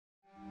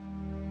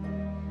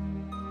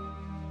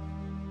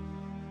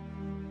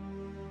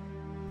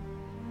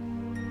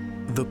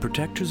The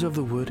Protectors of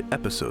the Wood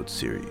episode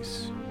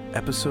series,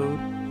 episode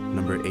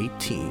number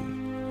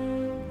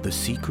 18, The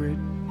Secret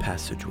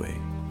Passageway.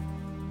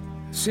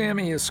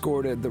 Sammy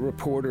escorted the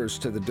reporters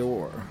to the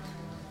door,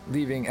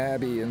 leaving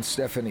Abby and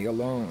Stephanie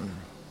alone.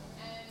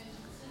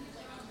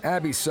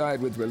 Abby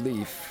sighed with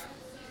relief.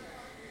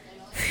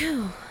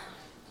 Phew.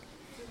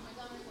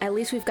 At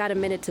least we've got a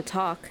minute to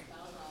talk.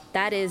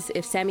 That is,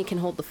 if Sammy can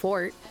hold the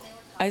fort.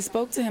 I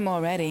spoke to him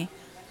already.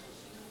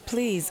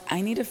 Please,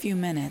 I need a few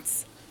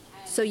minutes.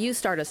 So you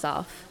start us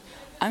off.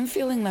 I'm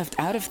feeling left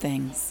out of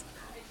things.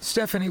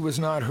 Stephanie was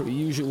not her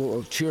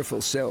usual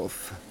cheerful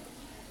self.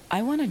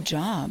 I want a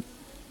job,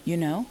 you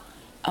know?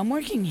 I'm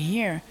working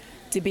here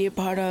to be a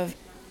part of,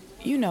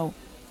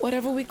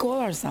 whatever we call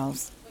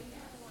ourselves.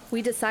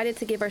 We decided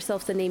to give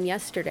ourselves a name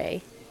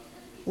yesterday.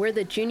 We're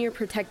the Junior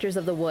Protectors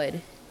of the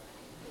Wood.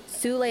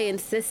 Sule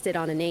insisted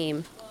on a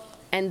name,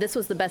 and this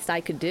was the best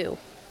I could do.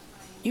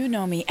 You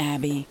know me,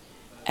 Abby.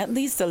 At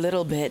least a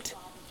little bit.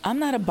 I'm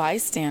not a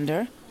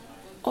bystander.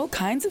 All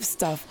kinds of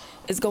stuff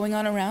is going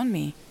on around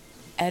me.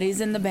 Eddie's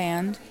in the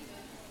band.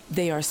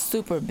 They are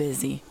super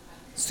busy.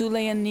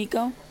 Sule and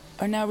Nico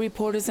are now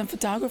reporters and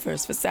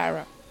photographers for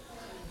Sarah.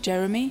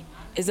 Jeremy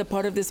is a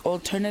part of this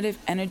alternative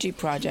energy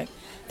project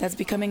that's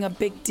becoming a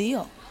big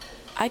deal.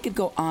 I could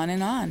go on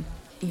and on.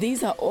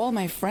 These are all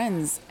my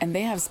friends, and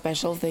they have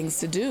special things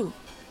to do.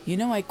 You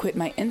know, I quit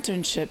my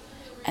internship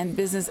and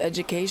business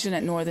education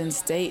at Northern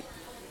State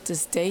to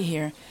stay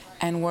here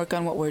and work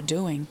on what we're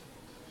doing.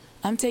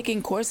 I'm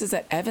taking courses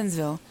at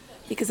Evansville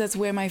because that's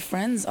where my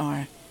friends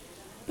are.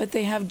 But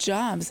they have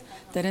jobs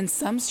that in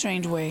some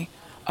strange way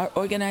are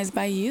organized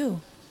by you.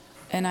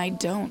 And I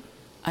don't.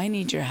 I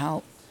need your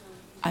help.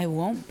 I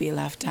won't be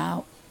left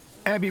out.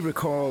 Abby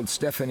recalled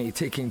Stephanie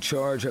taking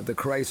charge of the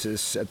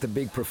crisis at the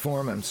big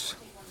performance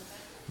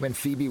when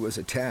Phoebe was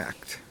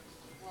attacked.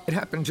 It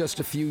happened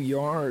just a few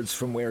yards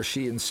from where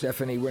she and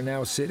Stephanie were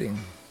now sitting.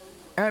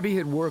 Abby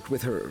had worked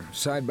with her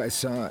side by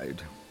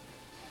side.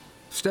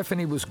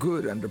 Stephanie was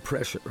good under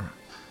pressure.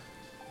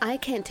 I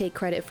can't take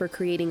credit for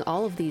creating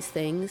all of these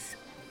things.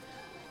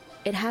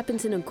 It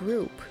happens in a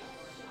group.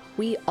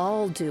 We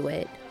all do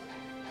it.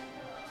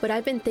 But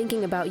I've been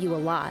thinking about you a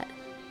lot,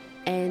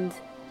 and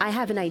I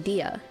have an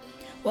idea.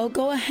 Well,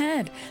 go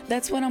ahead.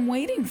 That's what I'm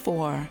waiting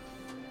for.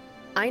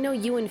 I know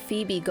you and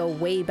Phoebe go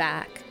way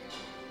back.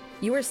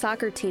 You were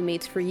soccer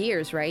teammates for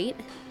years, right?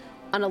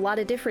 On a lot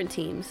of different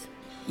teams.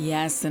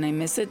 Yes, and I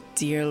miss it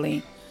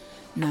dearly.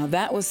 Now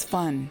that was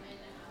fun.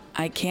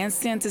 I can't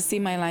stand to see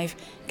my life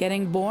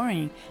getting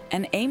boring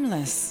and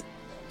aimless.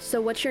 So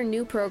what's your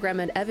new program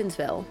at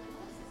Evansville?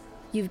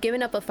 You've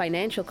given up a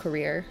financial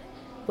career.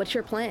 What's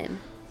your plan?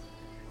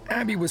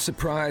 Abby was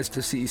surprised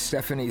to see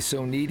Stephanie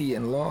so needy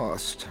and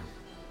lost.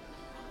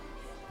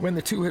 When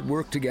the two had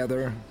worked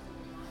together,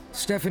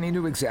 Stephanie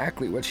knew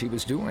exactly what she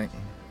was doing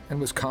and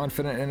was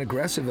confident and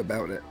aggressive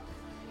about it.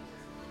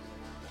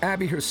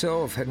 Abby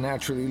herself had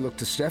naturally looked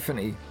to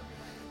Stephanie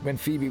when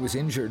Phoebe was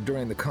injured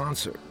during the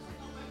concert.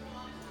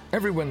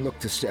 Everyone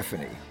looked to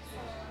Stephanie.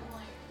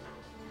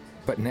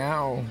 But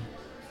now,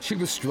 she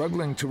was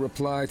struggling to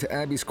reply to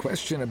Abby's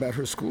question about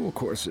her school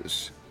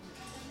courses.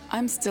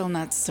 I'm still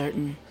not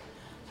certain,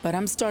 but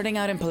I'm starting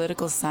out in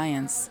political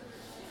science.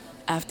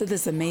 After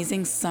this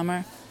amazing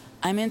summer,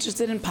 I'm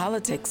interested in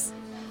politics,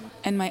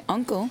 and my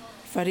uncle,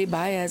 Freddie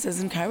Baez,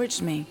 has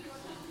encouraged me.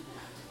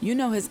 You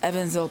know his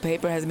Evansville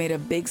paper has made a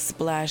big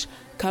splash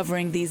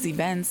covering these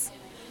events,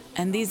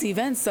 and these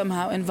events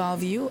somehow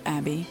involve you,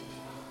 Abby.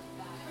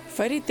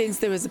 Freddie thinks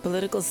there is a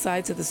political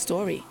side to the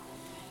story.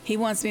 He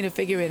wants me to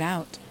figure it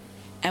out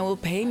and will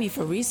pay me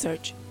for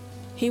research.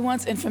 He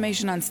wants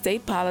information on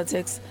state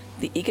politics,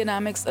 the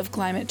economics of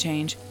climate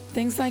change,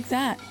 things like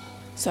that.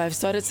 So I've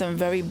started some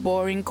very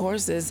boring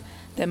courses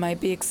that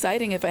might be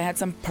exciting if I had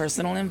some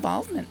personal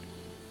involvement.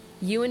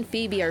 You and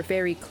Phoebe are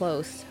very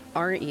close,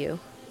 aren't you?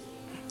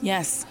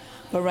 Yes,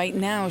 but right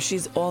now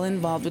she's all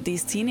involved with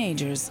these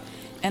teenagers,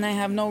 and I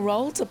have no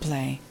role to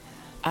play.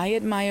 I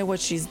admire what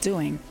she's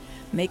doing,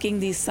 making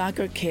these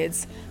soccer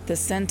kids the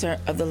center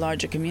of the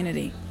larger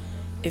community.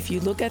 If you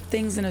look at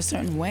things in a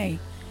certain way,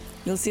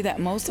 you'll see that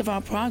most of our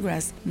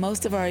progress,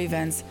 most of our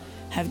events,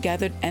 have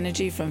gathered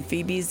energy from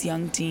Phoebe's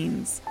young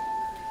teens.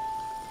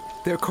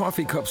 Their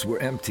coffee cups were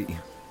empty,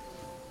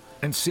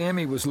 and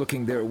Sammy was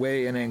looking their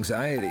way in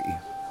anxiety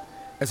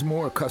as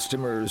more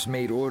customers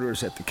made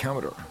orders at the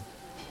counter.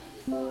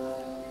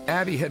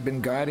 Abby had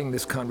been guiding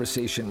this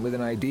conversation with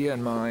an idea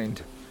in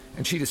mind,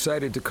 and she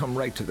decided to come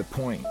right to the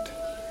point.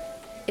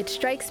 It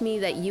strikes me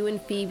that you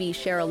and Phoebe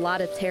share a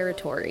lot of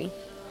territory.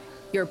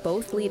 You're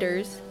both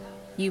leaders,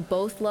 you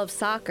both love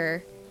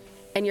soccer,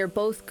 and you're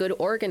both good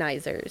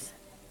organizers.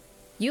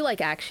 You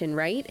like action,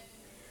 right?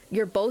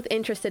 You're both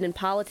interested in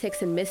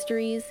politics and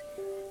mysteries.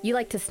 You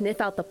like to sniff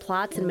out the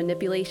plots and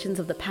manipulations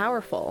of the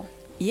powerful.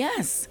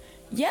 Yes.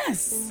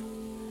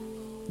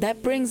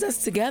 That brings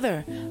us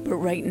together, but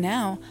right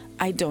now,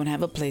 I don't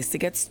have a place to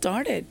get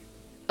started.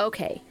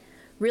 Okay,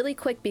 really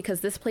quick because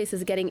this place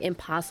is getting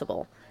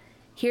impossible.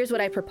 Here's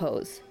what I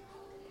propose.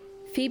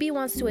 Phoebe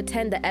wants to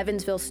attend the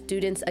Evansville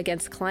Students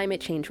Against Climate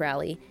Change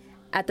rally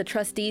at the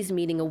trustees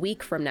meeting a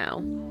week from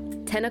now,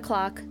 10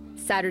 o'clock,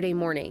 Saturday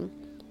morning.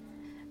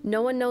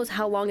 No one knows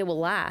how long it will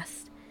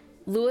last.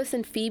 Lewis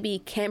and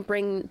Phoebe can't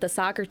bring the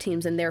soccer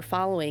teams and their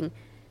following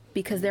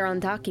because they're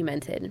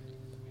undocumented,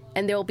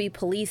 and there will be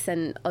police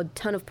and a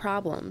ton of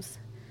problems.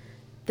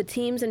 The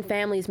teams and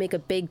families make a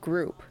big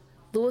group.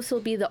 Lewis will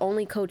be the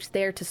only coach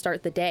there to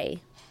start the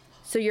day.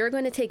 So you're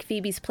going to take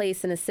Phoebe's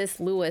place and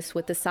assist Lewis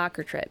with the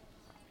soccer trip.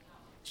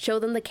 Show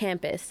them the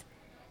campus.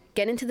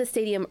 Get into the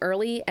stadium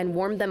early and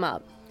warm them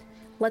up.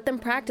 Let them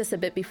practice a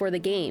bit before the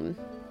game.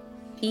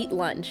 Eat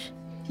lunch.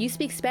 You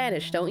speak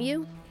Spanish, don't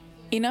you?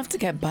 Enough to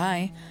get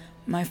by.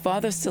 My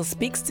father still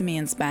speaks to me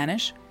in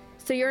Spanish.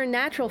 So you're a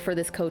natural for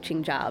this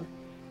coaching job,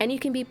 and you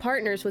can be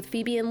partners with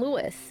Phoebe and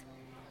Lewis.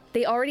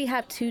 They already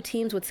have 2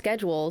 teams with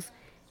schedules,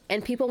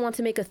 and people want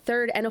to make a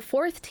 3rd and a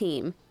 4th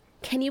team.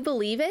 Can you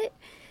believe it?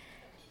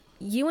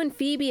 You and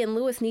Phoebe and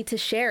Lewis need to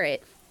share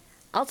it.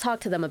 I'll talk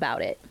to them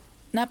about it.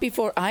 Not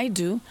before I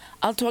do.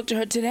 I'll talk to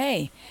her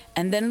today.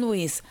 And then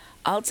Luis,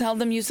 I'll tell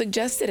them you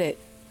suggested it.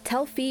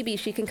 Tell Phoebe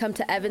she can come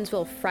to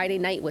Evansville Friday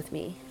night with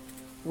me.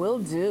 Will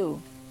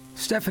do.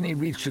 Stephanie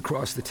reached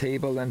across the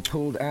table and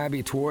pulled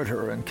Abby toward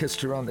her and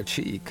kissed her on the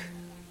cheek.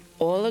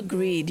 All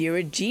agreed. You're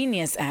a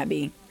genius,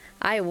 Abby.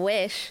 I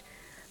wish,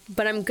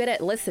 but I'm good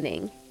at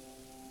listening.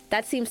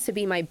 That seems to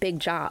be my big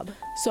job.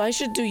 So I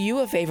should do you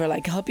a favor,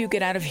 like help you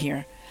get out of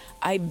here.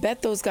 I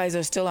bet those guys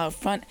are still out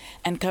front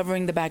and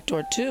covering the back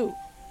door, too.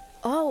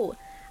 Oh,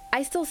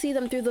 I still see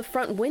them through the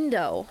front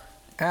window.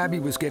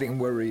 Abby was getting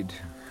worried.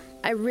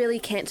 I really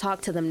can't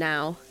talk to them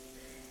now.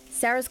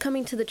 Sarah's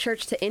coming to the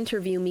church to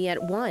interview me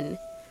at 1.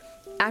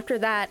 After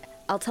that,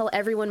 I'll tell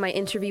everyone my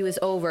interview is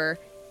over,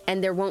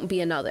 and there won't be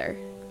another.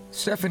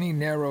 Stephanie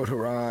narrowed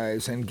her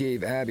eyes and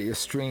gave Abby a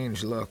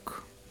strange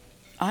look.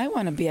 I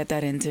want to be at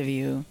that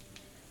interview.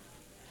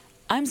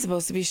 I'm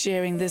supposed to be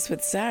sharing this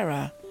with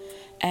Sarah,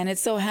 and it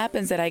so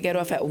happens that I get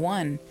off at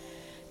 1.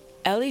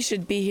 Ellie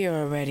should be here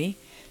already.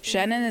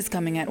 Shannon is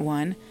coming at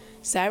 1.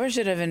 Sarah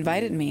should have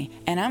invited me,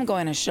 and I'm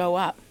going to show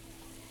up.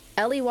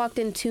 Ellie walked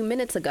in 2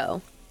 minutes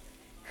ago.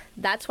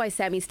 That's why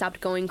Sammy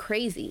stopped going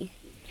crazy.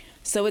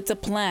 So it's a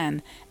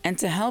plan, and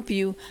to help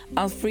you,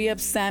 I'll free up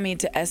Sammy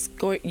to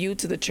escort you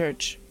to the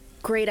church.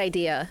 Great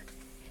idea.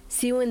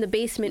 See you in the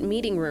basement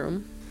meeting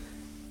room.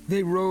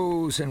 They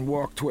rose and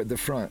walked toward the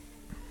front.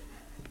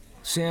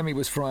 Sammy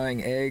was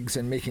frying eggs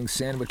and making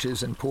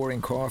sandwiches and pouring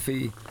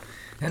coffee,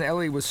 and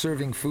Ellie was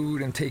serving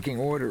food and taking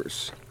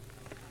orders.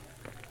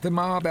 The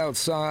mob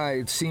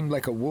outside seemed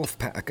like a wolf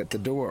pack at the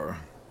door.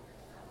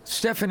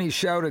 Stephanie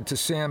shouted to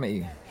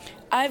Sammy,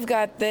 I've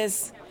got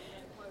this.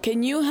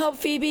 Can you help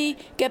Phoebe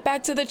get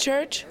back to the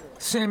church?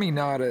 Sammy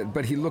nodded,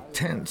 but he looked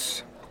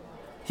tense.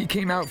 He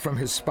came out from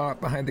his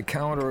spot behind the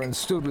counter and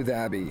stood with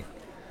Abby.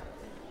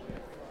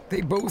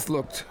 They both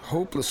looked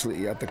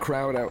hopelessly at the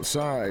crowd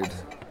outside.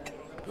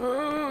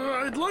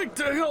 I'd like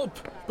to help,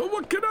 but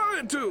what can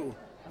I do?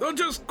 They'll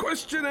just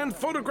question and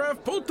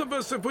photograph both of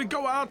us if we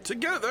go out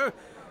together.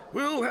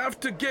 We'll have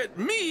to get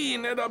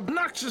mean and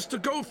obnoxious to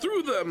go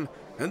through them,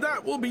 and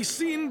that will be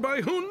seen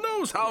by who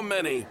knows how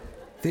many.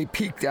 They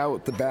peeked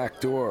out the back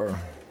door,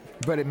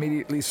 but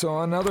immediately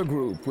saw another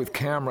group with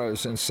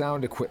cameras and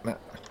sound equipment.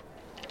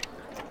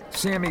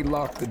 Sammy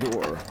locked the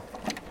door.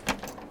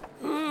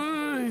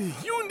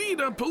 You need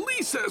a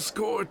police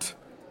escort.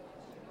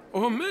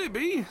 Or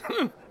maybe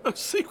a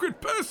secret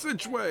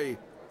passageway.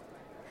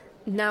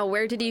 Now,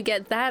 where did you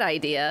get that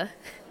idea?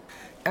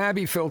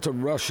 Abby felt a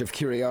rush of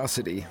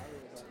curiosity.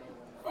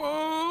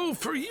 Oh,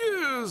 for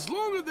years,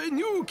 longer than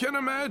you can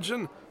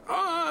imagine,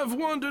 I've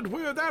wondered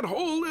where that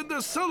hole in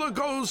the cellar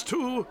goes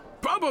to.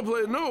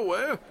 Probably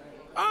nowhere.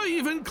 I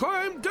even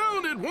climbed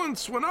down it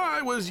once when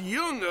I was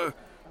younger,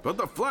 but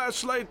the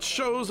flashlight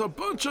shows a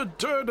bunch of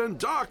dirt and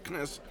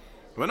darkness.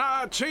 When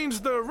I change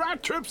the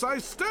rat trips, I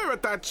stare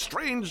at that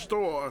strange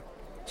door.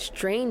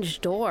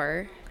 Strange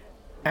door?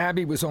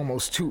 Abby was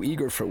almost too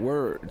eager for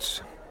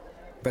words.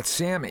 But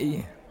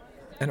Sammy,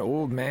 an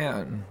old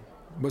man,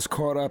 was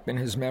caught up in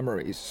his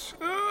memories.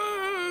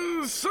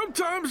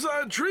 Sometimes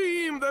I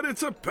dream that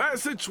it's a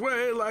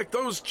passageway like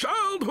those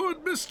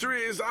childhood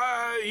mysteries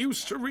I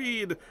used to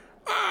read.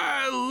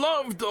 I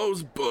loved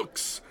those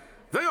books.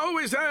 They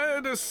always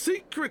had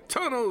secret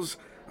tunnels.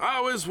 I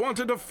always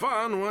wanted to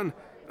find one.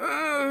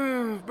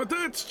 But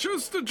that's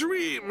just a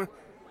dream.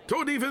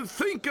 Don't even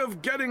think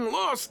of getting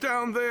lost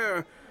down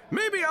there.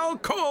 Maybe I'll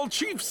call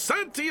Chief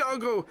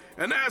Santiago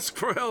and ask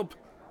for help.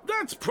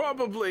 That's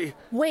probably...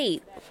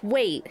 Wait.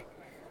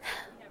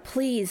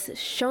 Please,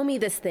 show me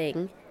this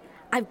thing.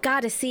 I've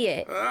got to see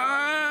it.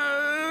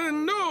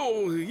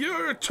 No,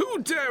 you're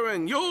too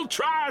daring. You'll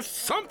try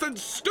something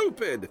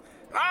stupid.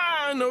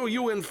 I know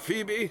you and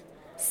Phoebe.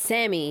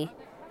 Sammy,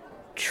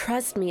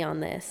 trust me on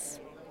this.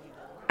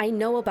 I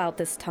know about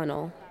this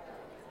tunnel.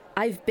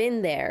 I've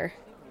been there.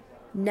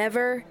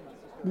 Never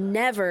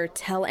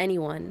tell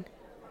anyone.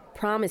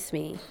 Promise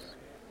me.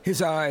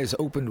 His eyes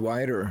opened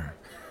wider.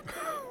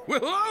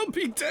 Well, I'll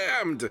be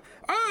damned.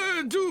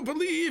 I do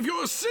believe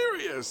you're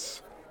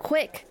serious.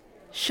 Quick,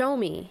 show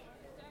me.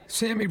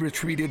 Sammy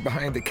retreated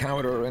behind the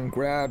counter and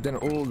grabbed an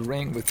old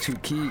ring with 2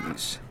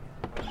 keys.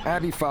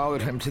 Abby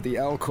followed him to the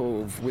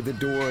alcove with the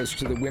doors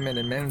to the women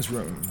and men's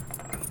room.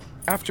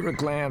 After a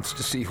glance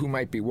to see who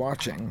might be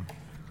watching,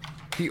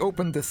 he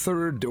opened the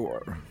 3rd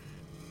door,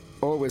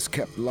 always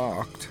kept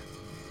locked,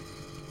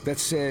 that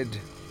said,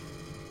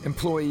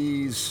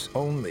 "Employees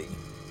only."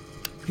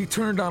 He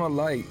turned on a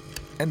light,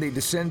 and they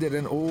descended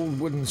an old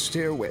wooden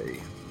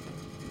stairway.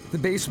 The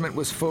basement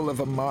was full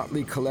of a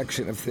motley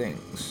collection of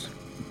things,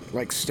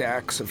 like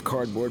stacks of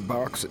cardboard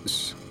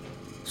boxes,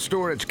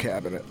 storage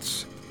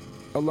cabinets,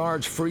 a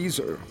large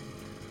freezer,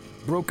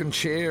 broken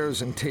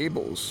chairs and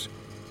tables,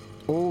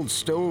 old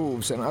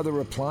stoves and other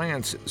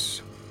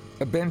appliances,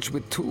 a bench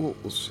with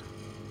tools.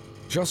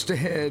 Just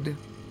ahead,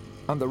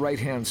 on the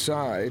right-hand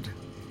side,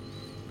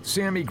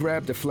 Sammy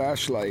grabbed a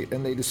flashlight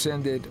and they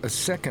descended a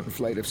 2nd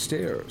flight of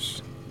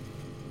stairs.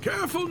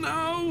 Careful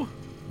now!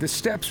 The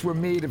steps were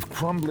made of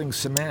crumbling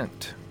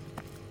cement.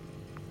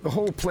 The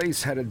whole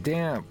place had a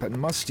damp and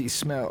musty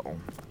smell.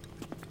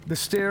 The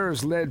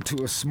stairs led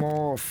to a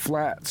small,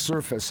 flat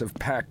surface of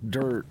packed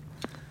dirt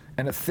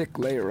and a thick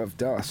layer of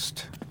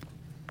dust.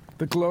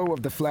 The glow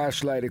of the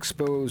flashlight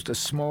exposed a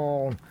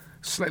small,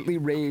 slightly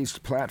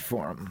raised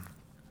platform.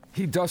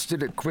 He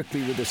dusted it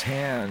quickly with his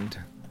hand,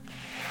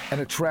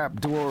 and a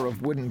trap door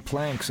of wooden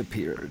planks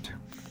appeared,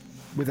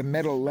 with a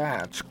metal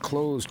latch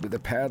closed with a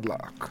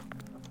padlock.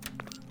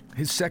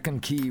 His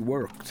 2nd key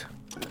worked.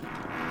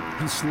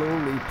 He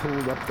slowly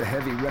pulled up the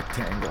heavy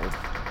rectangle.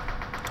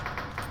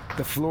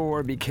 The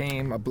floor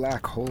became a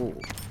black hole.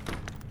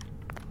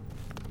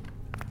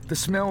 The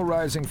smell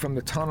rising from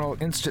the tunnel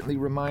instantly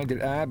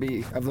reminded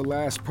Abby of the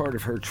last part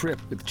of her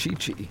trip with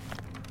Chi-Chi.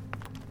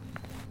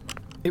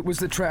 It was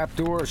the trap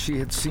door she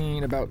had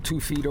seen about 2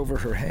 feet over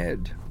her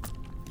head.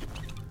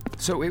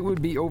 So it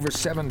would be over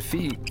 7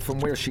 feet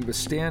from where she was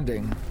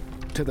standing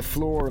to the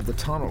floor of the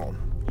tunnel.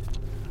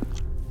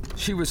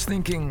 She was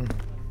thinking,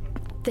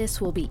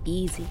 This will be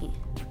easy.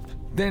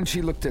 Then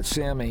she looked at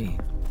Sammy.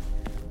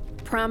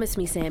 Promise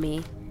me,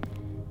 Sammy.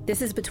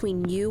 This is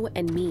between you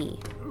and me.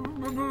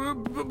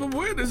 But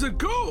where does it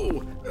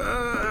go?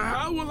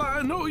 How will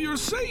I know you're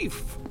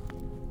safe?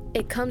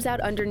 It comes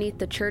out underneath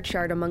the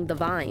churchyard among the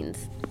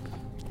vines.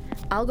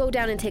 I'll go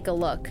down and take a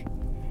look,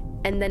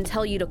 and then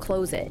tell you to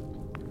close it.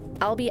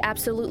 I'll be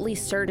absolutely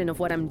certain of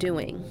what I'm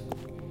doing.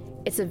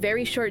 It's a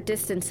very short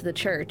distance to the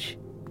church.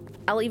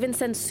 I'll even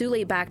send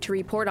Sule back to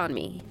report on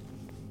me.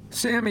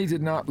 Sammy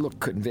did not look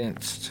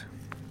convinced,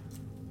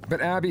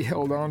 but Abby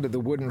held onto the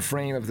wooden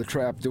frame of the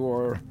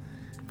trapdoor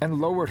and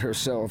lowered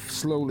herself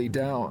slowly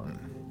down.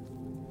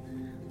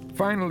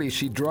 Finally,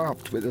 she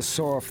dropped with a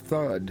soft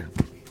thud.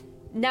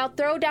 Now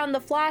throw down the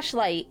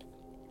flashlight.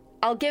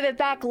 I'll give it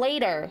back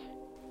later.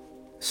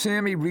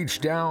 Sammy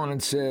reached down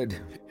and said,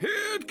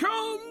 Here it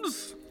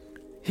comes!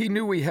 He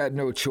knew he had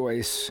no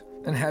choice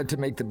and had to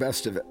make the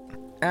best of it.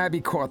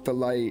 Abby caught the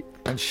light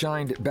and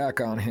shined it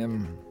back on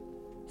him.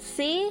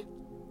 See?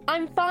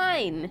 I'm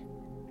fine.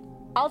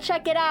 I'll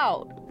check it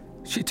out.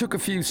 She took a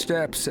few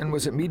steps and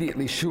was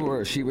immediately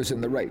sure she was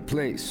in the right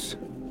place.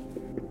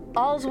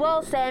 All's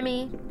well,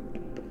 Sammy.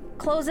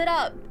 Close it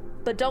up,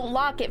 but don't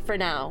lock it for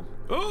now.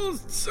 I'll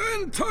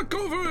send Tuck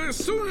over as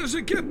soon as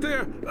you get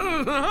there.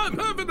 I'm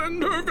having a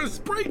nervous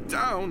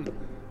breakdown.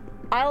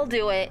 I'll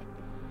do it.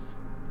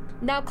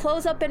 Now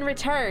close up and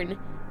return.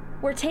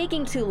 We're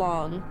taking too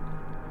long.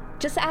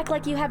 Just act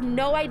like you have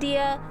no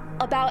idea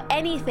about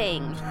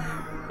anything.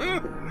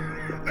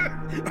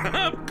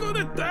 I'm good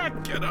at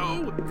that,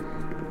 kiddo.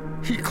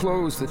 He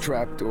closed the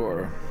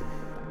trapdoor.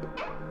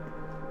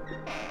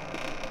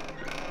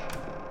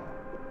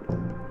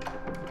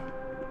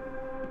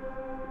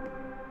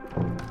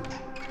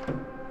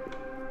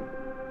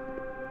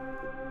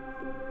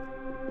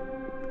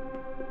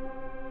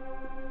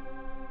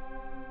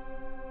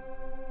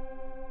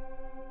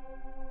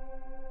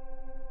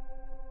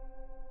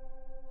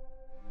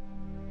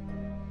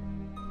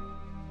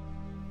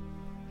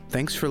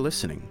 Thanks for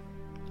listening.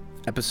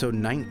 Episode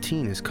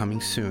 19 is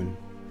coming soon.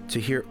 To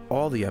hear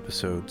all the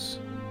episodes,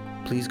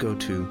 please go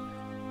to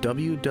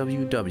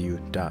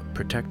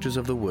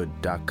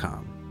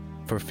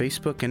www.protectorsofthewood.com. For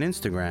Facebook and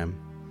Instagram,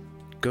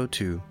 go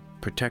to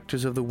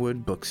Protectors of the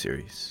Wood Book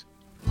Series.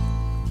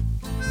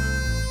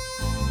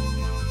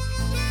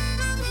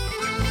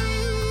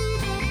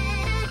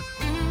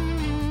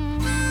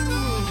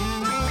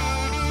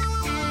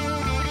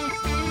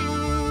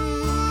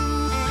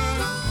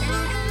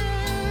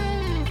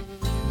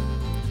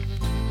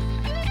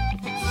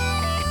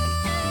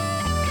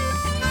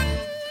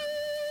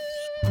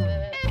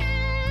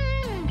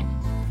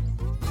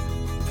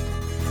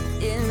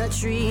 In a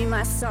dream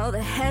I saw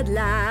the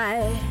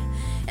headlight,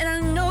 and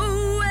I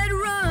know I'd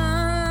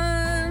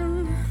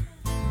run.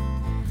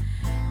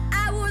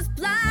 I was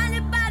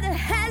blinded by the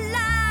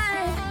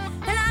headlight,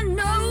 and I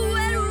know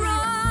I'd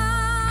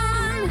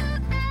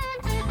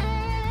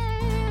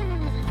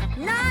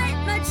run. Night,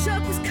 my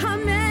truck was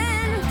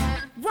coming,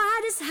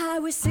 wide as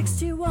Highway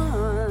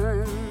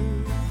 61.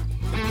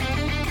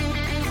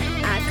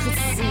 I could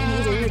see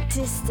it in the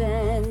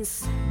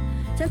distance,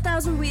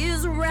 10,000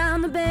 wheels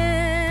around the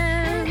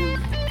bend.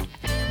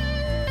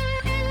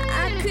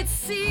 I could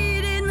see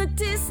it in the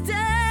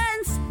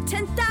distance,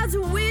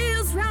 10,000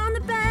 wheels round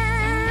the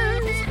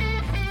bend.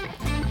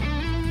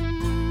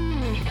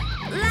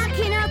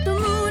 Locking out the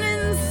moon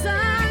and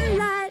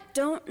sunlight,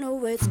 don't know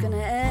where it's gonna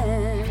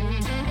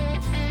end.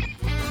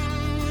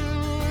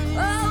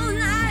 All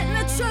night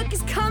and the truck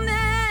is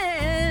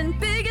coming,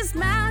 biggest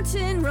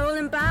mountain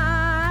rolling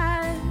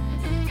by.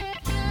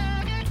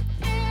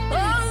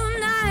 All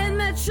night and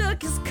the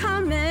truck is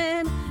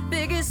coming,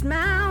 biggest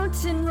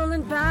mountain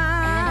rolling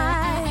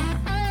by.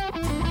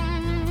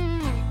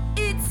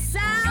 It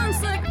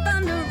sounds like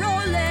thunder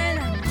rolling,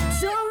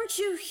 don't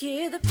you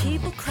hear the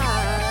people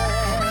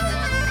cry?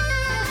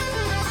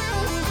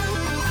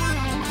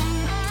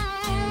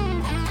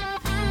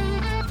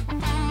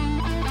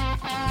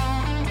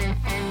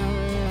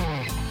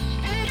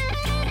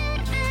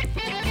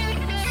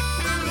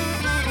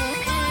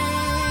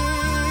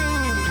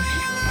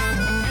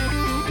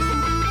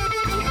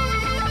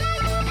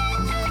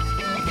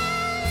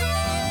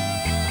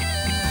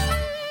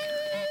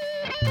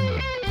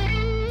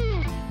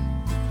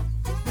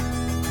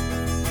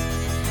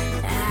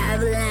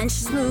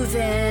 Avalanches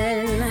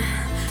moving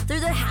through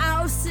the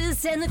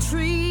houses and the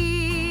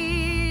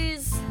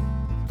trees.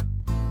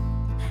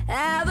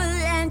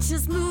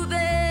 Avalanches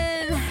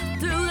moving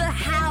through the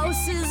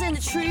houses and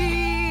the trees.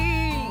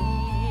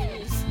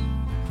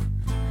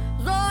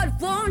 Lord,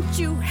 won't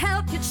you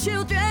help your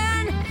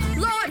children?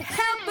 Lord,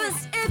 help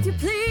us if you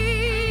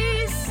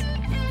please.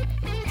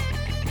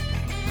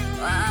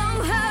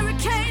 Oh,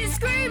 hurricane is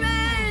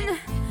screaming,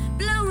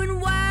 blowing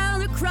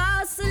wild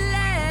across the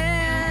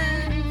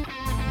land.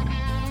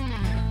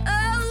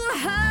 Oh,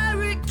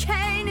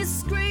 hurricane is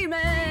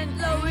screaming,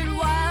 blowing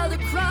wild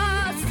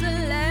across the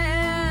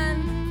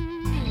land.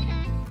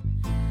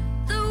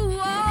 The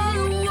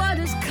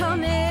water's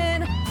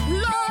coming,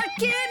 Lord,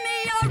 give me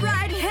your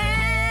right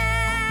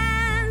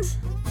hand.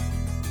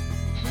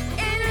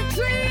 In a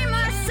dream